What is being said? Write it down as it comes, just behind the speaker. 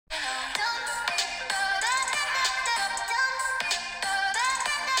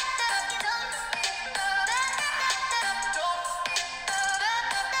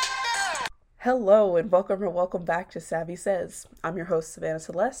Hello and welcome back to Savvy Says. I'm your host Savannah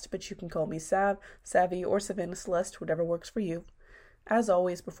Celeste, but you can call me Sav, Savvy, or Savannah Celeste, whatever works for you. As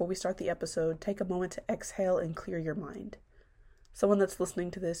always, before we start the episode, take a moment to exhale and clear your mind. Someone that's listening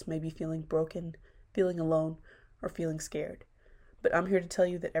to this may be feeling broken, feeling alone, or feeling scared. But I'm here to tell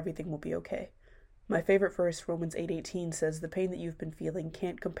you that everything will be okay. My favorite verse, Romans 8:18, says the pain that you've been feeling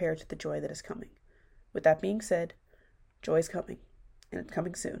can't compare to the joy that is coming. With that being said, joy is coming, and it's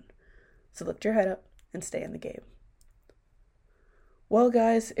coming soon. So lift your head up and stay in the game. Well,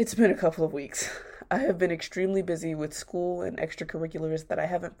 guys, it's been a couple of weeks. I have been extremely busy with school and extracurriculars that I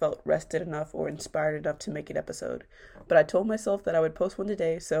haven't felt rested enough or inspired enough to make an episode. But I told myself that I would post one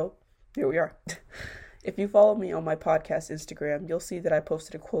today, so here we are. If you follow me on my podcast Instagram, you'll see that I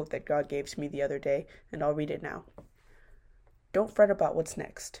posted a quote that God gave to me the other day, and I'll read it now. Don't fret about what's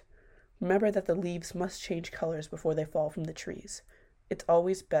next. Remember that the leaves must change colors before they fall from the trees. It's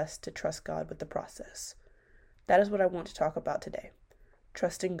always best to trust God with the process. That is what I want to talk about today.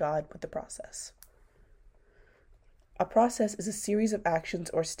 Trusting God with the process. A process is a series of actions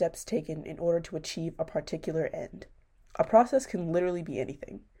or steps taken in order to achieve a particular end. A process can literally be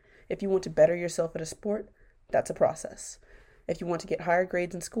anything. If you want to better yourself at a sport, that's a process. If you want to get higher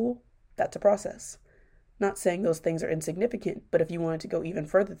grades in school, that's a process. Not saying those things are insignificant, but if you wanted to go even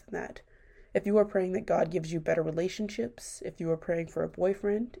further than that, if you are praying that God gives you better relationships, if you are praying for a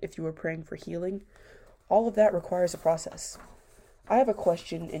boyfriend, if you are praying for healing, all of that requires a process. I have a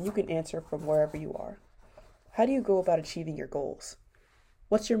question and you can answer from wherever you are. How do you go about achieving your goals?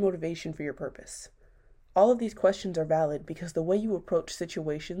 What's your motivation for your purpose? All of these questions are valid because the way you approach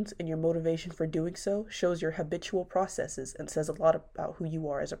situations and your motivation for doing so shows your habitual processes and says a lot about who you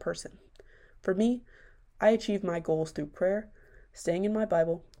are as a person. For me, I achieve my goals through prayer, staying in my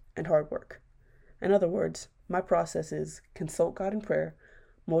Bible, and hard work. In other words, my process is consult God in prayer,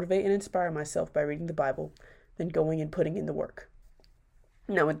 motivate and inspire myself by reading the Bible, then going and putting in the work.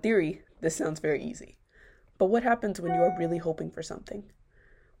 Now, in theory, this sounds very easy. But what happens when you are really hoping for something?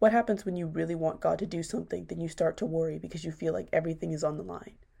 What happens when you really want God to do something, then you start to worry because you feel like everything is on the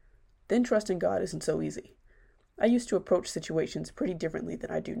line? Then trusting God isn't so easy. I used to approach situations pretty differently than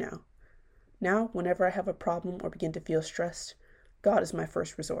I do now. Now, whenever I have a problem or begin to feel stressed, God is my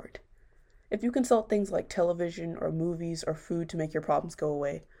first resort. If you consult things like television or movies or food to make your problems go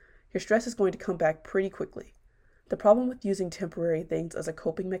away, your stress is going to come back pretty quickly. The problem with using temporary things as a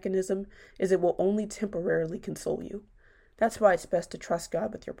coping mechanism is it will only temporarily console you. That's why it's best to trust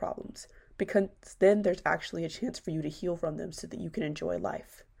God with your problems, because then there's actually a chance for you to heal from them so that you can enjoy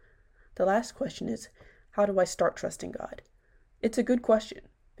life. The last question is, how do I start trusting God? It's a good question,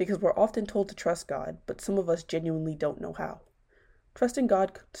 because we're often told to trust God, but some of us genuinely don't know how. Trusting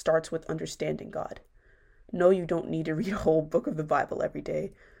God starts with understanding God. No, you don't need to read a whole book of the Bible every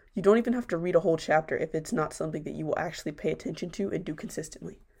day. You don't even have to read a whole chapter if it's not something that you will actually pay attention to and do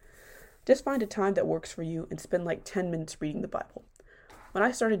consistently. Just find a time that works for you and spend like 10 minutes reading the Bible. When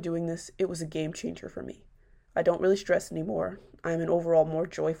I started doing this, it was a game changer for me. I don't really stress anymore. I am an overall more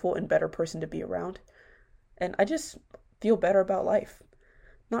joyful and better person to be around. And I just feel better about life.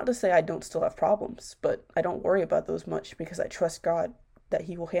 Not to say I don't still have problems, but I don't worry about those much because I trust God that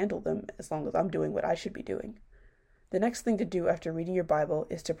He will handle them as long as I'm doing what I should be doing. The next thing to do after reading your Bible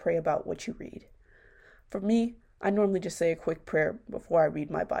is to pray about what you read. For me, I normally just say a quick prayer before I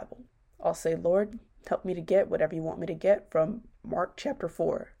read my Bible. I'll say, Lord, help me to get whatever you want me to get from Mark chapter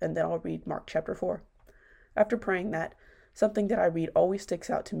 4, and then I'll read Mark chapter 4. After praying that, something that I read always sticks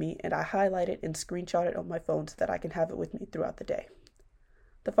out to me, and I highlight it and screenshot it on my phone so that I can have it with me throughout the day.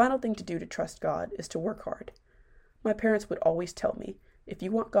 The final thing to do to trust God is to work hard. My parents would always tell me, if you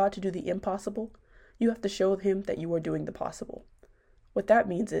want God to do the impossible, you have to show Him that you are doing the possible. What that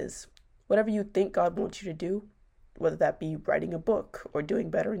means is, whatever you think God wants you to do, whether that be writing a book, or doing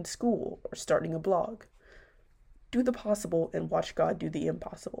better in school, or starting a blog, do the possible and watch God do the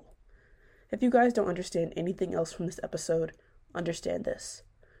impossible. If you guys don't understand anything else from this episode, understand this.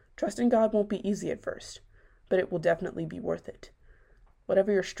 Trusting God won't be easy at first, but it will definitely be worth it.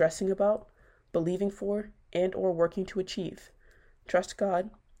 Whatever you're stressing about, believing for, and or working to achieve, trust God,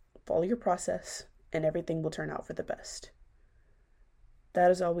 follow your process, and everything will turn out for the best. That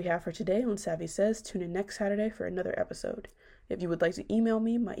is all we have for today on Savvy Says. Tune in next Saturday for another episode. If you would like to email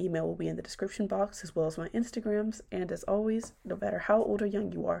me, my email will be in the description box as well as my Instagrams. And as always, no matter how old or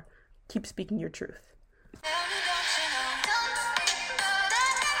young you are, keep speaking your truth.